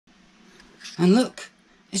And look,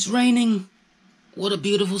 it's raining. What a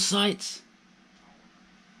beautiful sight.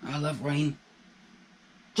 I love rain.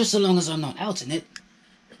 Just so long as I'm not out in it.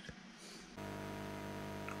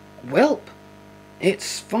 Welp,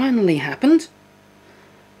 it's finally happened.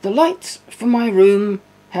 The light for my room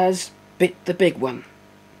has bit the big one.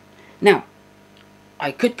 Now,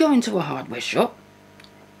 I could go into a hardware shop,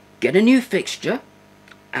 get a new fixture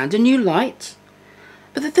and a new light,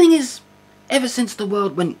 but the thing is, ever since the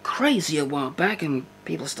world went crazy a while back and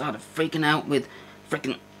people started freaking out with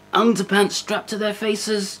frickin' underpants strapped to their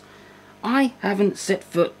faces, I haven't set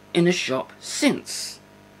foot in a shop since.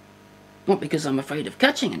 Not because I'm afraid of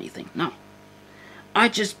catching anything, no. I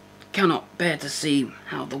just cannot bear to see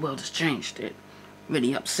how the world has changed. It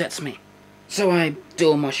really upsets me. So I do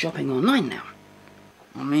all my shopping online now.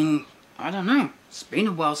 I mean, I don't know. It's been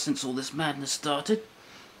a while since all this madness started.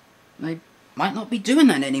 They might not be doing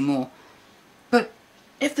that anymore. But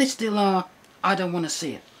if they still are, I don't want to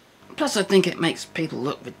see it. Plus I think it makes people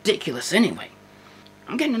look ridiculous anyway.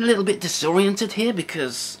 I'm getting a little bit disoriented here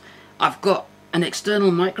because I've got an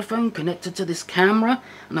external microphone connected to this camera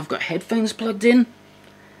and I've got headphones plugged in.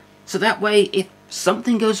 So that way, if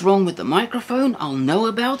something goes wrong with the microphone, I'll know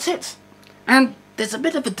about it. And there's a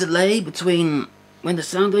bit of a delay between when the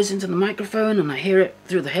sound goes into the microphone and I hear it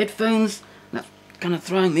through the headphones. That's kind of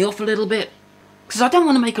throwing me off a little bit. Because I don't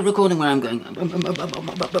want to make a recording where I'm going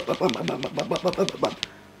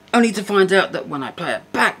only to find out that when I play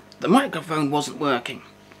it back, the microphone wasn't working.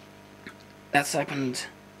 That's happened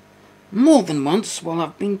more than once while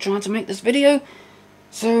I've been trying to make this video.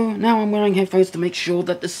 So now I'm wearing headphones to make sure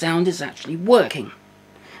that the sound is actually working.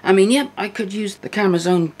 I mean, yep, I could use the camera's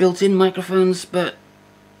own built-in microphones, but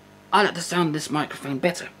I like the sound of this microphone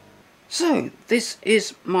better. So, this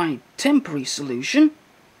is my temporary solution.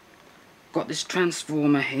 Got this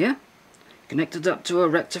transformer here, connected up to a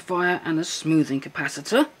rectifier and a smoothing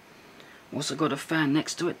capacitor. Also got a fan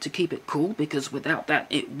next to it to keep it cool, because without that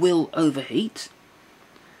it will overheat.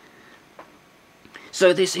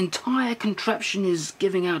 So this entire contraption is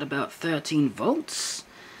giving out about 13 volts.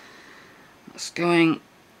 That's going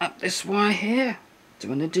up this wire here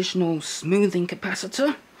to an additional smoothing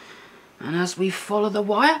capacitor. And as we follow the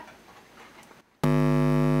wire...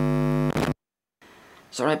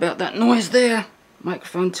 Sorry about that noise there.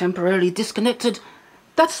 Microphone temporarily disconnected.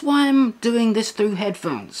 That's why I'm doing this through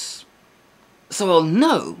headphones. So I'll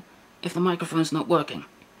know if the microphone's not working.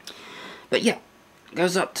 But yeah, it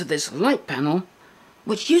goes up to this light panel,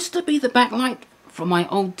 which used to be the backlight from my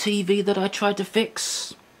old TV that I tried to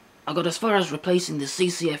fix. I got as far as replacing the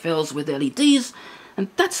CCFLs with LEDs, and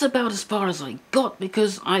that's about as far as I got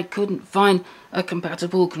because I couldn't find a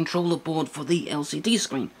compatible controller board for the LCD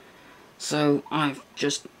screen. So I've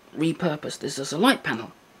just repurposed this as a light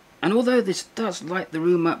panel. And although this does light the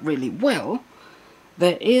room up really well,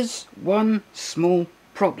 there is one small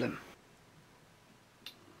problem.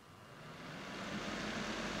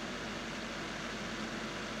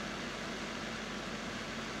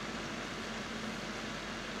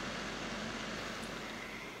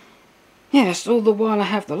 Yes, all the while I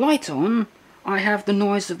have the light on, I have the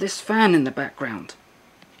noise of this fan in the background.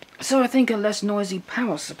 So I think a less noisy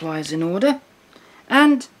power supply is in order.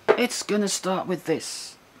 And it's gonna start with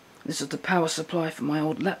this. This is the power supply for my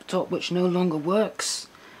old laptop, which no longer works.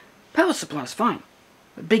 Power supply's fine.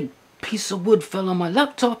 A big piece of wood fell on my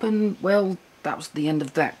laptop and, well, that was the end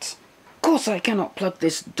of that. Of course I cannot plug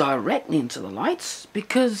this directly into the lights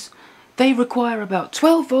because they require about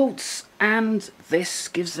 12 volts and this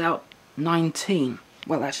gives out 19.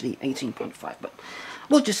 Well, actually 18.5, but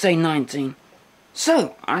we'll just say 19.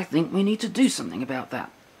 So, I think we need to do something about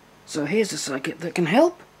that. So here's a circuit that can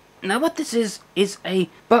help. Now what this is a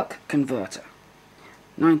buck converter.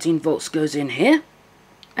 19 volts goes in here,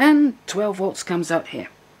 and 12 volts comes out here.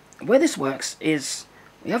 The way this works is,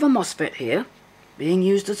 we have a MOSFET here, being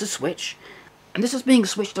used as a switch, and this is being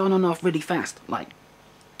switched on and off really fast, like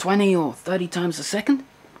 20 or 30 times a second.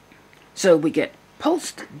 So we get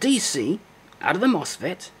pulsed DC out of the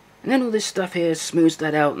MOSFET, and then all this stuff here smooths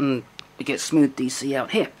that out and we get smooth DC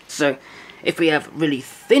out here. So if we have really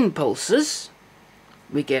thin pulses,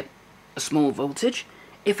 we get a small voltage.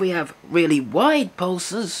 If we have really wide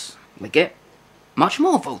pulses, we get much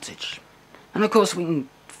more voltage. And of course we can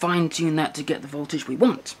fine-tune that to get the voltage we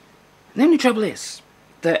want. The only trouble is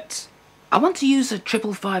that I want to use a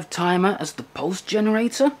 555 timer as the pulse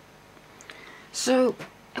generator. So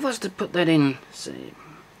if I was to put that in, say,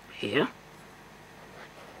 here,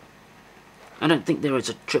 I don't think there is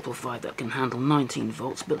a 555 that can handle 19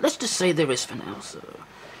 volts, but let's just say there is for now. So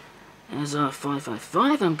as our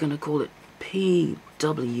 555, I'm going to call it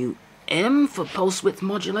PWM for pulse width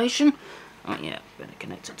modulation. Oh yeah, better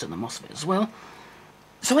connect it to the MOSFET as well.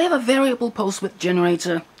 So we have a variable pulse width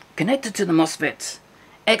generator connected to the MOSFET,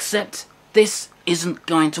 except this isn't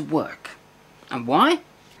going to work. And why?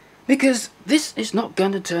 Because this is not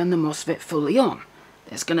going to turn the MOSFET fully on.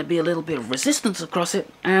 There's going to be a little bit of resistance across it,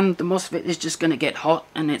 and the MOSFET is just going to get hot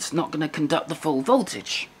and it's not going to conduct the full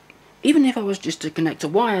voltage. Even if I was just to connect a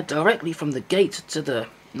wire directly from the gate to the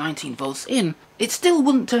 19 volts in, it still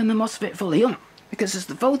wouldn't turn the MOSFET fully on, because it's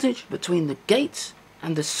the voltage between the gate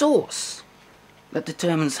and the source that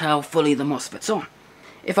determines how fully the MOSFET's on.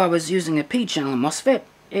 If I was using a P-channel MOSFET,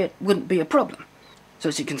 it wouldn't be a problem. So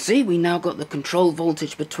as you can see, we now got the control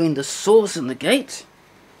voltage between the source and the gate.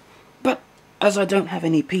 But as I don't have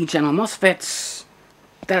any P-channel MOSFETs,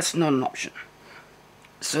 that's not an option.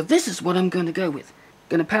 So this is what I'm going to go with. I'm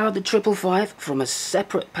going to power the 555 from a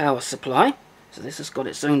separate power supply. So this has got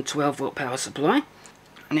its own 12 volt power supply.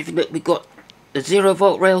 And if you look, we've got the 0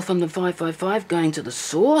 volt rail from the 555 going to the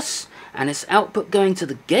source, and its output going to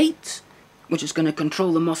the gate, which is going to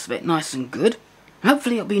control the MOSFET nice and good.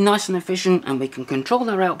 Hopefully it'll be nice and efficient and we can control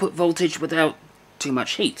our output voltage without too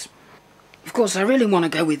much heat. Of course, I really want to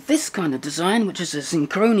go with this kind of design, which is a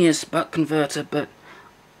synchronous buck converter, but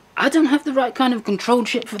I don't have the right kind of control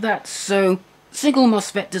chip for that, so single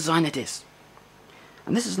MOSFET design it is.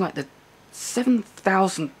 And this is like the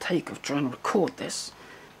 7,000th take of trying to record this.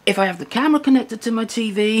 If I have the camera connected to my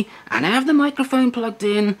TV and I have the microphone plugged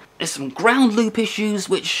in, there's some ground loop issues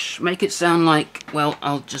which make it sound like, well,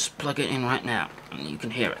 I'll just plug it in right now and you can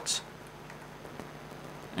hear it.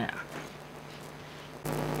 Yeah.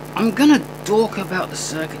 I'm gonna talk about the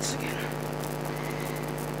circuits again.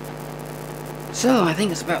 So I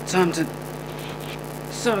think it's about time to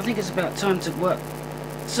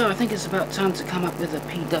come up with a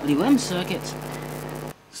PWM circuit.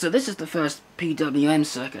 So this is the first PWM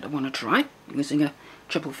circuit I want to try, using a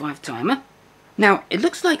 555 timer. Now, it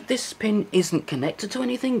looks like this pin isn't connected to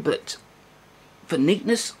anything, but for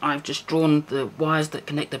neatness, I've just drawn the wires that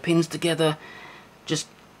connect the pins together just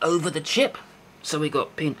over the chip. So we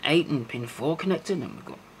got pin 8 and pin 4 connected, and we've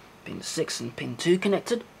got pin 6 and pin 2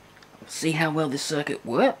 connected. We'll see how well this circuit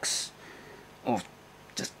works, or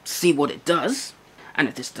just see what it does. And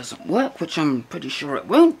if this doesn't work, which I'm pretty sure it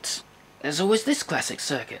won't, there's always this classic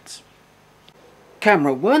circuit.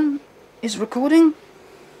 Camera 1 is recording.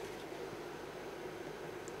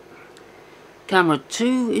 Camera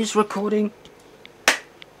 2 is recording.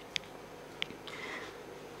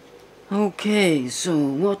 Okay, so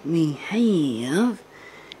what we have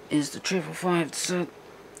is the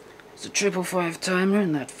 555 timer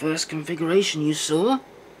in that first configuration you saw.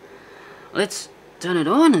 Let's turn it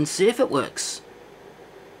on and see if it works.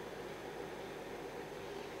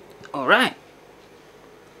 Alright,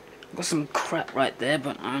 got some crap right there,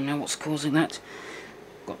 but I know what's causing that.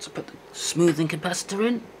 Got to put the smoothing capacitor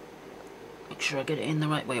in. Make sure I get it in the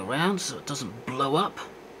right way around so it doesn't blow up.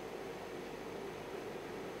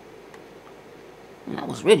 That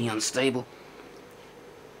was really unstable.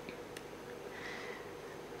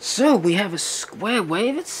 So we have a square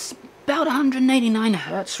wave. It's about 189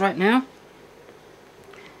 Hertz right now.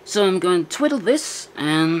 So I'm going to twiddle this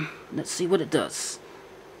and let's see what it does.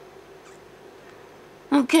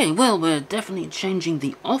 Okay, well, we're definitely changing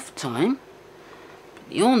the off time, but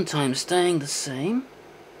the on time staying the same.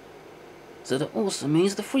 So that also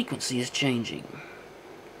means the frequency is changing.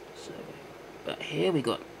 So, but here we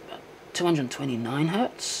got about 229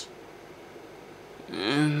 Hertz,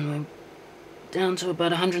 and we're down to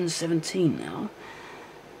about 117 now.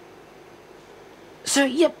 So,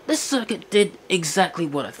 yep, this circuit did exactly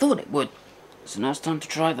what I thought it would. So now it's time to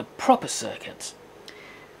try the proper circuit.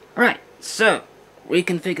 Alright, so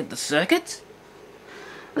reconfigured the circuit.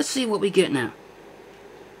 Let's see what we get now.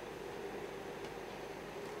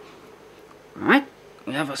 Alright,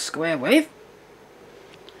 we have a square wave.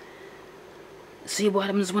 Let's see what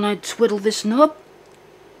happens when I twiddle this knob.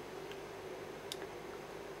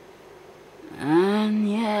 And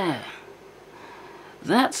yeah,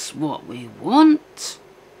 that's what we want.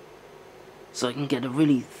 So I can get a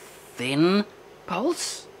really thin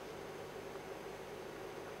pulse,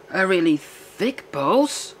 a really thick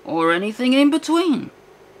pulse, or anything in between.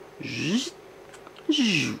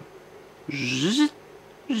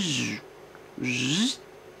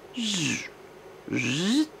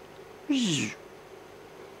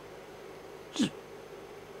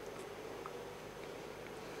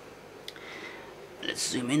 Let's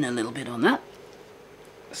zoom in a little bit on that.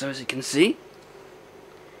 So as you can see,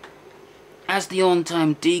 as the on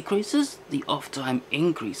time decreases, the off time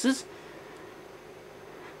increases.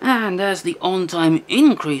 And as the on time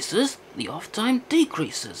increases, the off time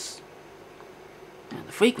decreases. and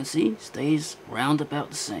the frequency stays round about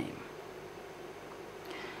the same.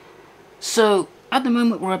 So at the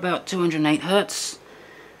moment we're about 208 Hertz,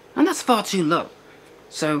 and that's far too low.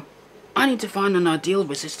 So I need to find an ideal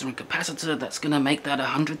resistor and capacitor that's going to make that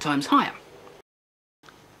 100 times higher.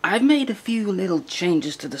 I've made a few little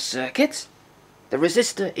changes to the circuit. The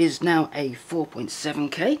resistor is now a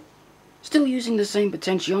 4.7K, still using the same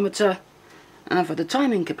potentiometer, and for the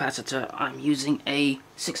timing capacitor I'm using a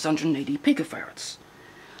 680 picofarads.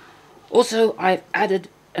 Also, I've added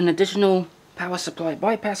an additional power supply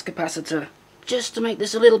bypass capacitor just to make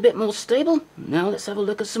this a little bit more stable. Now let's have a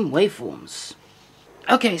look at some waveforms.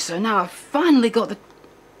 Okay, so now I've finally got the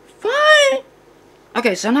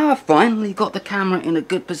camera in a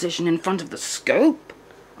good position in front of the scope.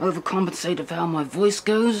 Overcompensated for how my voice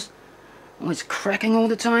goes. Always cracking all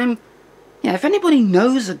the time. Yeah, if anybody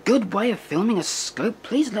knows a good way of filming a scope,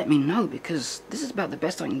 please let me know, because this is about the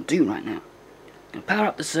best I can do right now. I'm going to power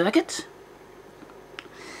up the circuit.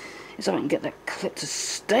 So I can get that clip to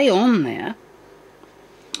stay on there.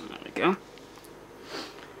 There we go.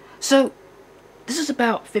 So, this is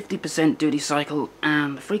about 50% duty cycle,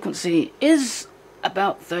 and the frequency is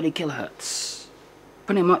about 30 kilohertz.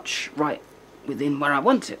 Pretty much right within where I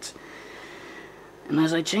want it. And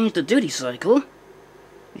as I change the duty cycle,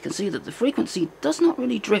 you can see that the frequency does not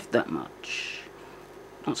really drift that much.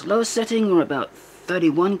 On its lowest setting, we're about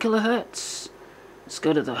 31 kilohertz. Let's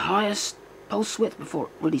go to the highest pulse width before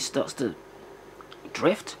it really starts to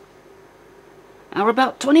drift. And we're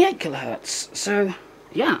about 28 kilohertz. So,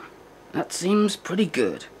 yeah, that seems pretty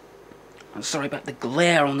good. I'm sorry about the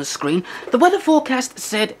glare on the screen. The weather forecast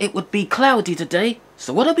said it would be cloudy today,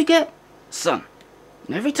 so what do we get? Sun.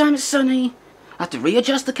 And every time it's sunny, I have to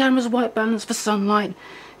readjust the camera's white balance for sunlight.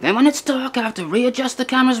 Then when it's dark, I have to readjust the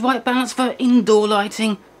camera's white balance for indoor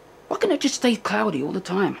lighting. Why can't it just stay cloudy all the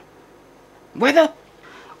time? Weather?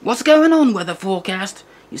 What's going on, weather forecast?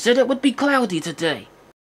 You said it would be cloudy today.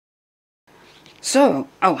 So,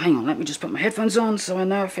 oh, hang on, let me just put my headphones on so I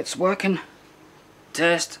know if it's working.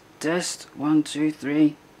 Test, 1, 2,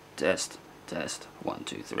 3. Test, 1,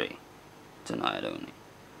 2, 3. Tonight only.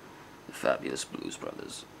 The Fabulous Blues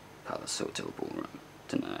Brothers. Palace Hotel Ballroom.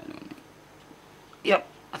 Tonight only. Yep,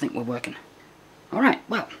 I think we're working. Alright,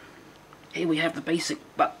 well, here we have the basic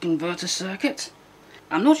buck converter circuit.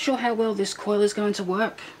 I'm not sure how well this coil is going to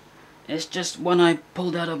work. It's just one I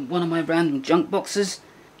pulled out of one of my random junk boxes.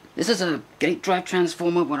 This is a gate drive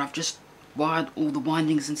transformer where I've just wired all the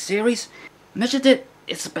windings in series. Measured it,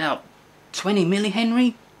 it's about 20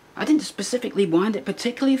 millihenry. I didn't specifically wind it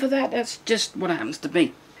particularly for that, that's just what it happens to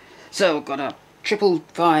be. So I've got a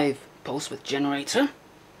 555 pulse width generator,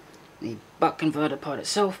 the buck converter part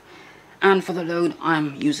itself, and for the load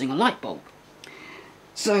I'm using a light bulb.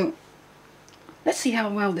 So let's see how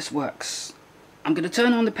well this works. I'm going to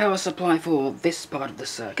turn on the power supply for this part of the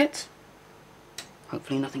circuit.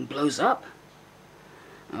 Hopefully nothing blows up.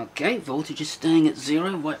 Okay, voltage is staying at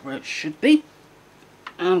 0, right where it should be.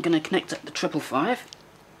 I'm going to connect up the 555.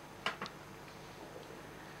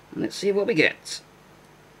 And let's see what we get.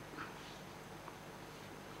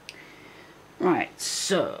 Right,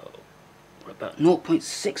 so we're about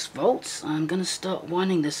 0.6 volts. I'm going to start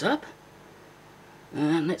winding this up.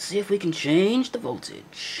 And let's see if we can change the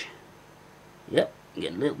voltage. Yep,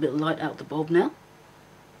 getting a little bit of light out the bulb now.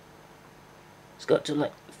 It's got to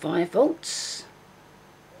like 5 volts.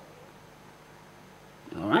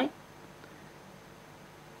 Alright.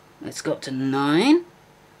 It's got to 9.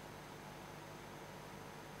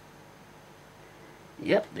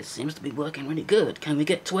 Yep, this seems to be working really good. Can we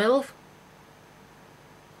get 12?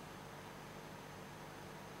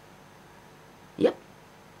 Yep.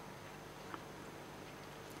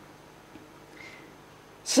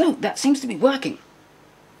 So, that seems to be working.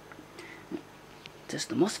 Test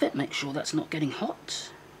the MOSFET, make sure that's not getting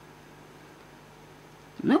hot.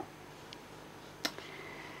 Nope.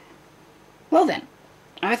 Well then,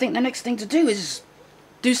 I think the next thing to do is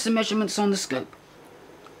do some measurements on the scope.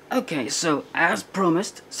 Okay, so as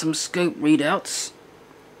promised, some scope readouts.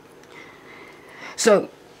 So,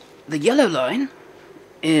 the yellow line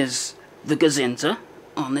is the gazinter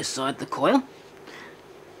on this side of the coil.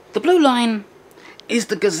 The blue line is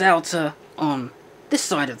the gazouter on this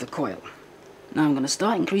side of the coil. Now I'm going to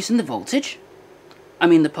start increasing the voltage,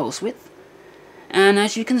 the pulse width, and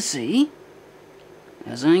as you can see,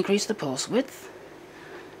 as I increase the pulse width,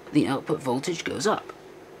 the output voltage goes up.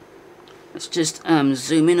 Let's just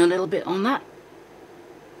zoom in a little bit on that.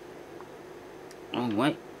 Oh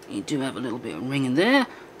wait, you do have a little bit of ringing there.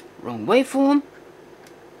 Wrong waveform.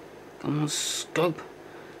 Come on, scope.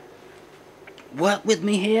 Work with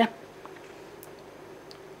me here.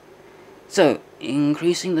 So,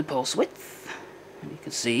 increasing the pulse width, and you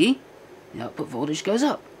can see the output voltage goes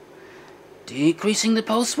up. Decreasing the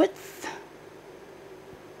pulse width,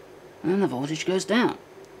 and the voltage goes down.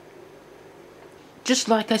 Just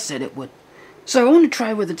like I said it would. So I want to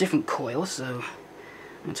try with a different coil, so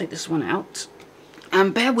I'm going to take this one out.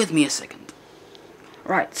 And bear with me a second.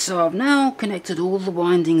 Right, so I've now connected all the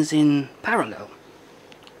windings in parallel.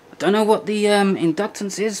 I don't know what the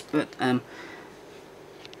inductance is, but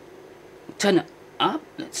turn it up.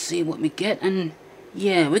 Let's see what we get. And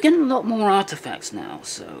yeah, we're getting a lot more artifacts now,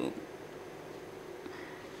 so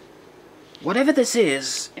whatever this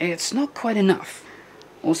is, it's not quite enough.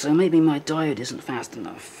 Also, maybe my diode isn't fast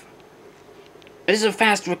enough. It is a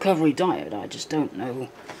fast recovery diode, I just don't know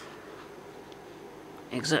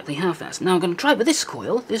exactly how fast. Now I'm going to try it with this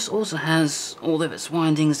coil. This also has all of its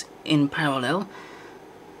windings in parallel.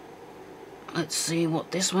 Let's see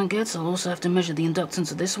what this one gets. I'll also have to measure the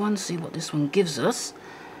inductance of this one, see what this one gives us.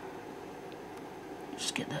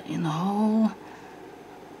 Just get that in the hole.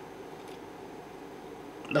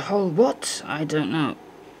 The hole what? I don't know.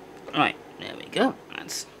 Right, there we go.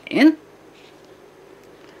 That's in.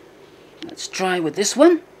 Let's try with this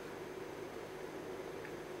one.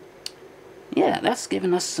 Yeah, that's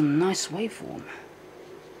given us some nice waveform.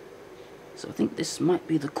 So I think this might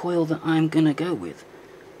be the coil that I'm gonna go with.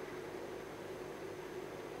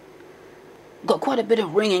 Got quite a bit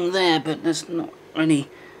of ringing there, but that's not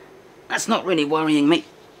really worrying me.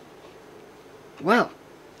 Well,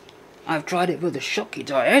 I've tried it with a Schottky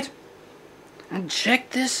diode, and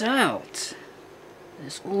check this out.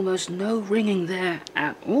 There's almost no ringing there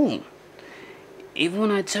at all, even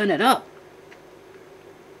when I turn it up.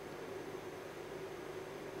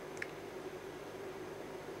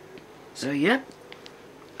 So yeah,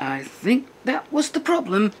 I think that was the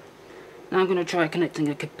problem. Now I'm going to try connecting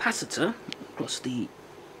a capacitor across the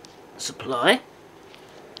supply.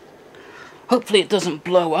 Hopefully it doesn't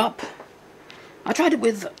blow up. I tried it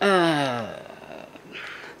with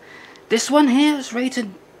this one here is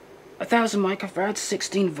rated 1000 microfarads,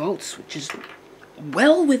 16 volts, which is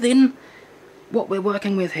well within what we're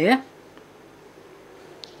working with here.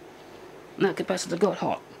 And that capacitor got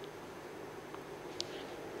hot.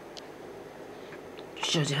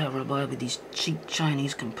 Shows you how reliable these cheap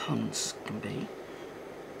Chinese components can be.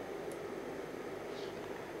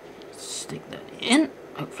 Stick that in.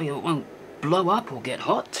 Hopefully it won't blow up or get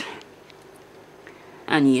hot.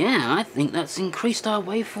 And yeah, I think that's increased our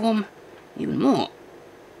waveform even more.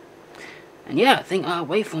 And yeah, I think our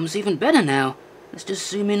waveform's even better now. Let's just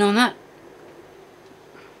zoom in on that.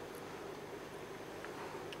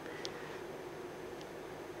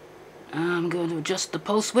 I'm going to adjust the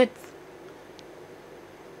pulse width.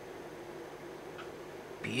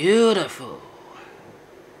 Beautiful.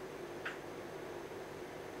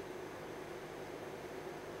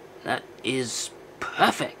 That is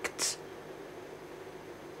perfect.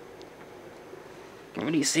 You can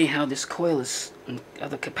really see how this coil is, and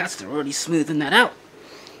other capacitor already smoothing that out.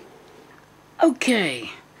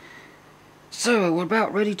 Okay, so we're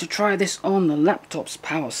about ready to try this on the laptop's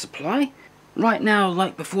power supply. Right now,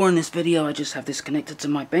 like before in this video, I just have this connected to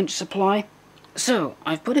my bench supply. So,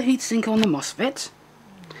 I've put a heatsink on the MOSFET,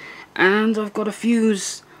 and I've got a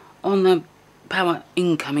fuse on the power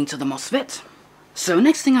incoming to the MOSFET. So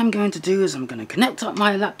next thing I'm going to do is I'm going to connect up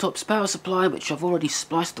my laptop's power supply, which I've already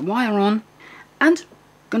spliced the wire on, and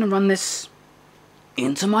going to run this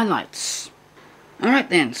into my lights. Alright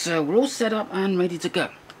then, so we're all set up and ready to go.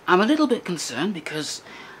 I'm a little bit concerned because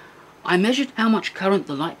I measured how much current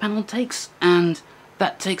the light panel takes, and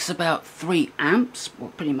that takes about 3 amps,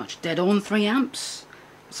 well pretty much dead on 3 amps,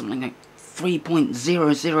 something like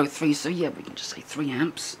 3.003, so yeah, we can just say 3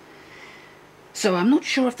 amps. So I'm not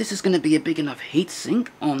sure if this is going to be a big enough heatsink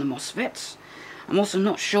on the MOSFETs. I'm also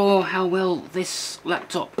not sure how well this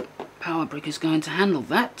laptop power brick is going to handle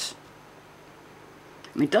that.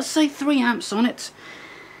 I mean, it does say 3 amps on it.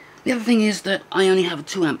 The other thing is that I only have a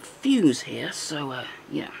 2 amp fuse here, so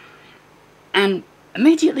yeah. And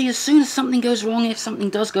immediately as soon as something goes wrong, if something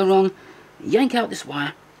does go wrong, yank out this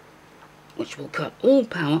wire, which will cut all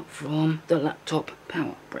power from the laptop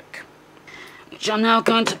power brick, which I'm now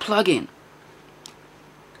going to plug in.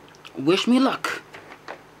 Wish me luck.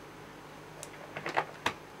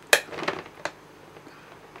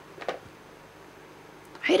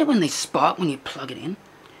 I hate it when they spark when you plug it in.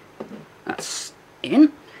 That's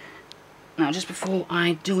in. Now just before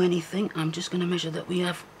I do anything, I'm just going to measure that we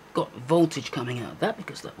have got voltage coming out of that,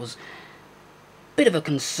 because that was a bit of a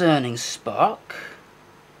concerning spark.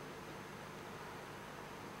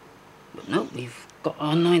 But no, we've got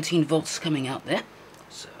our 19 volts coming out there.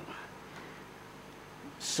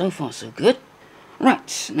 So So far so good.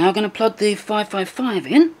 Right, now I'm going to plug the 555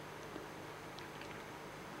 in.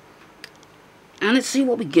 And let's see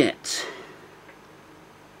what we get.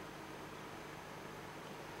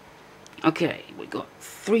 Okay, we've got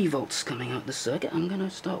 3 volts coming out of the circuit. I'm going to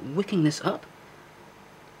start wicking this up.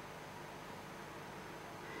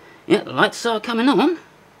 Yeah, the lights are coming on.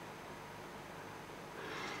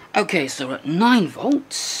 Okay, so we're at 9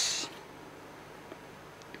 volts.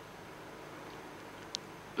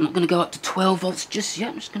 I'm not going to go up to 12 volts just yet.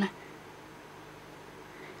 I'm just going to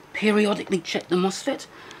periodically check the MOSFET.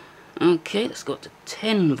 Okay, let's go up to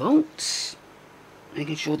 10 volts.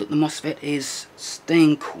 Making sure that the MOSFET is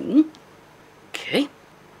staying cool. Okay,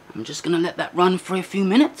 I'm just going to let that run for a few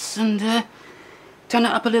minutes and turn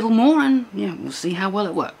it up a little more, and yeah, we'll see how well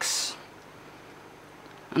it works.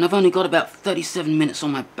 And I've only got about 37 minutes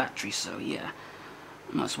on my battery, so yeah,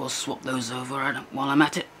 I might as well swap those over while I'm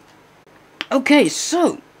at it. Okay,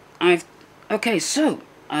 so I've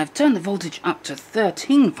turned the voltage up to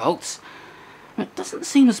 13 volts. It doesn't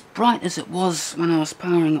seem as bright as it was when I was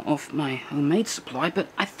powering off my homemade supply, but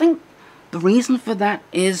I think the reason for that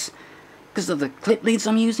is because of the clip leads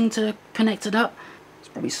I'm using to connect it up. There's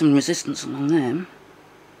probably some resistance along them.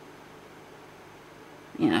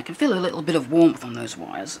 Yeah, I can feel a little bit of warmth on those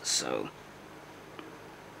wires, so...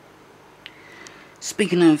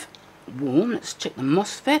 Speaking of warm, let's check the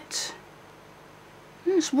MOSFET.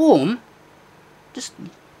 It's warm. Just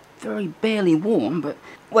very barely warm, but...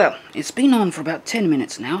 Well, it's been on for about 10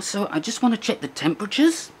 minutes now, so I just want to check the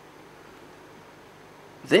temperatures.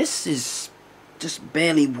 This is just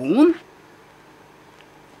barely warm.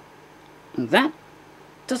 And that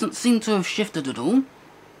doesn't seem to have shifted at all.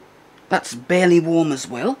 That's barely warm as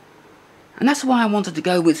well. And that's why I wanted to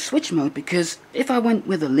go with switch mode, because if I went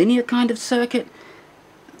with a linear kind of circuit,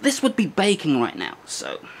 this would be baking right now,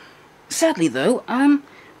 so... Sadly though,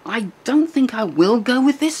 I don't think I will go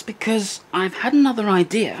with this, because I've had another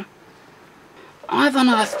idea. I've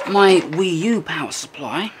unearthed my Wii U power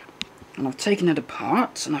supply, and I've taken it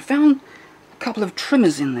apart, and I found a couple of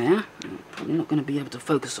trimmers in there. I'm probably not going to be able to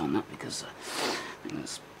focus on that, because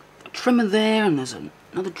there's a trimmer there, and there's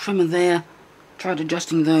another trimmer there. Tried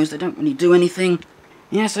adjusting those, they don't really do anything.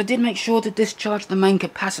 Yes, I did make sure to discharge the main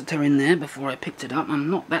capacitor in there before I picked it up. I'm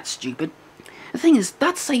not that stupid. The thing is,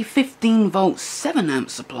 that's a 15 volt 7 amp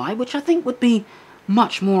supply, which I think would be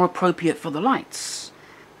much more appropriate for the lights.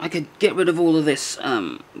 I could get rid of all of this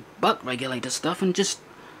buck regulator stuff and just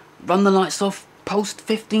run the lights off post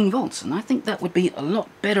 15 volts, and I think that would be a lot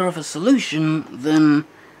better of a solution than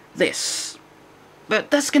this. But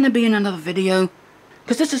that's going to be in another video,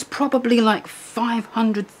 because this is probably like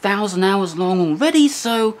 500,000 hours long already,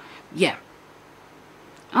 so yeah.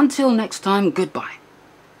 Until next time, goodbye.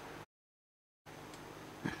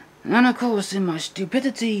 And of course, in my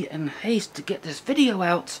stupidity and haste to get this video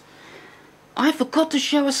out, I forgot to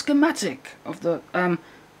show a schematic of the,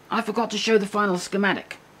 I forgot to show the final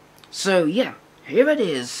schematic. So yeah, here it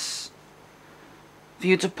is, for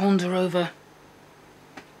you to ponder over.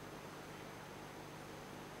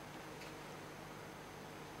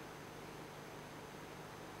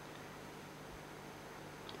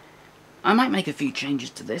 I might make a few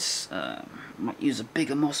changes to this. Might use a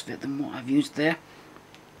bigger MOSFET than what I've used there.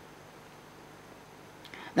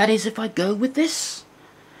 That is, if I go with this.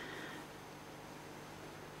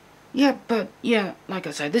 Yeah, but yeah, like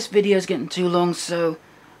I said, this video is getting too long, so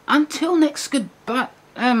until next goodbye,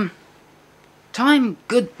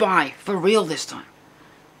 goodbye for real this time.